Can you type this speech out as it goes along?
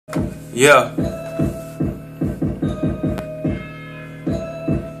Yeah.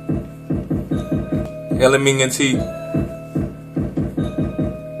 L-M-E-N-T.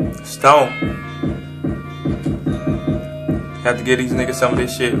 Stone. Have to give these niggas some of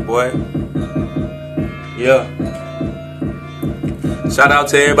this shit, boy. Yeah. Shout out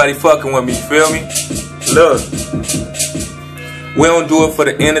to everybody fucking with me, you feel me? Look. We don't do it for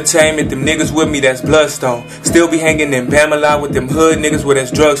the entertainment. Them niggas with me, that's Bloodstone. Still be hanging in Pamela with them hood niggas where there's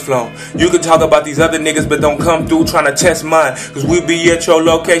drugs flown. You can talk about these other niggas, but don't come through trying to test mine. Cause we be at your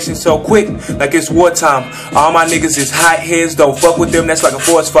location so quick, like it's wartime. All my niggas is hot heads, don't fuck with them, that's like a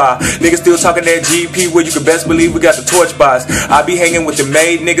forest fire. Niggas still talking that GP where you can best believe we got the torch bars. I be hanging with the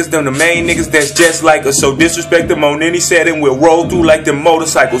made niggas, them the main niggas that's just like us. So disrespect them on any setting, we'll roll through like them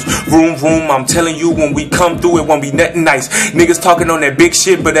motorcycles. Vroom vroom, I'm telling you, when we come through it won't be nothing nice. Niggas talking on that big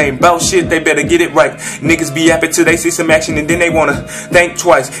shit, but they ain't bout shit, they better get it right. Niggas be happy till they see some action and then they wanna think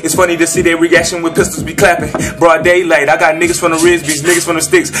twice. It's funny to see their reaction when pistols be clapping. Broad daylight, I got niggas from the Risbees, niggas from the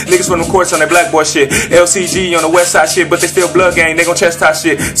sticks, niggas from the courts on that black boy shit. LCG on the west side shit, but they still blood gang, they gon' chastise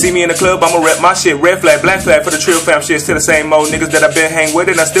shit. See me in the club, I'ma rep my shit. Red flag, black flag for the Trill fam shit. Still the same old niggas that I been hang with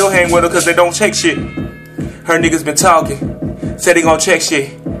and I still hang with them cause they don't check shit. Her niggas been talking, said they gon' check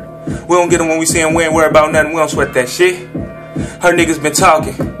shit. We don't get them when we see them, we ain't worry about nothing, we don't sweat that shit. Her niggas been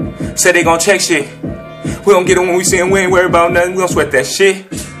talking, said they gon' check shit. We don't get them when we see them, we ain't worry about nothing, we don't sweat that shit.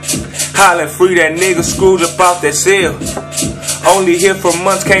 Hollin' free that nigga Scrooge up off that cell. Only here for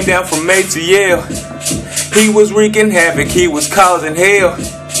months, came down from May to Yale. He was wreaking havoc, he was causing hell.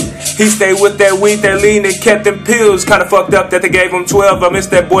 He stayed with that weed, that lean, and kept them pills. Kinda fucked up that they gave him 12. I miss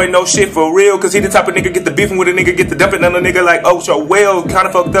that boy, no shit for real. Cause he the type of nigga get the beefing with a nigga, get the dumping on a nigga like, oh, so well.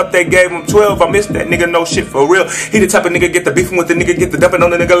 Kinda fucked up they gave him 12. I miss that nigga, no shit for real. He the type of nigga get the beefing with a nigga, get the dumping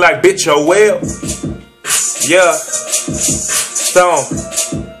on a nigga like, bitch, oh well. Yeah. Stone.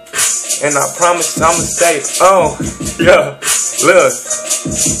 And I promise I'ma stay on. Yeah. Look.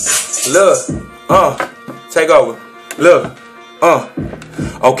 Take over. Look.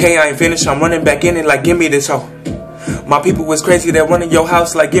 Okay, I ain't finished, I'm running back in it like give me this hoe. My people was crazy, they're running your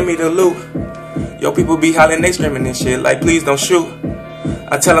house like give me the loot. Your people be hollering, they screaming and shit like please don't shoot.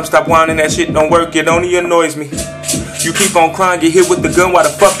 I tell them stop whining, that shit don't work, it only annoys me. You keep on crying, get hit with the gun, why the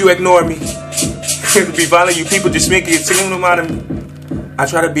fuck you ignore me? To be violent, you people just make it seem to come out of me. I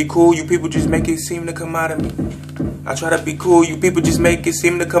try to be cool, you people just make it seem to come out of me. I try to be cool, you people just make it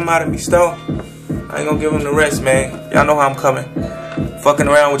seem to come out of me. Stone, I ain't gonna give them the rest, man. Y'all know how I'm coming. Fucking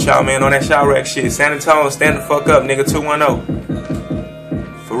around with y'all, man, on that CHIraq shit. San Antonio, stand the fuck up, nigga, 210.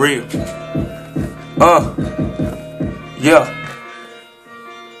 For real. Yeah.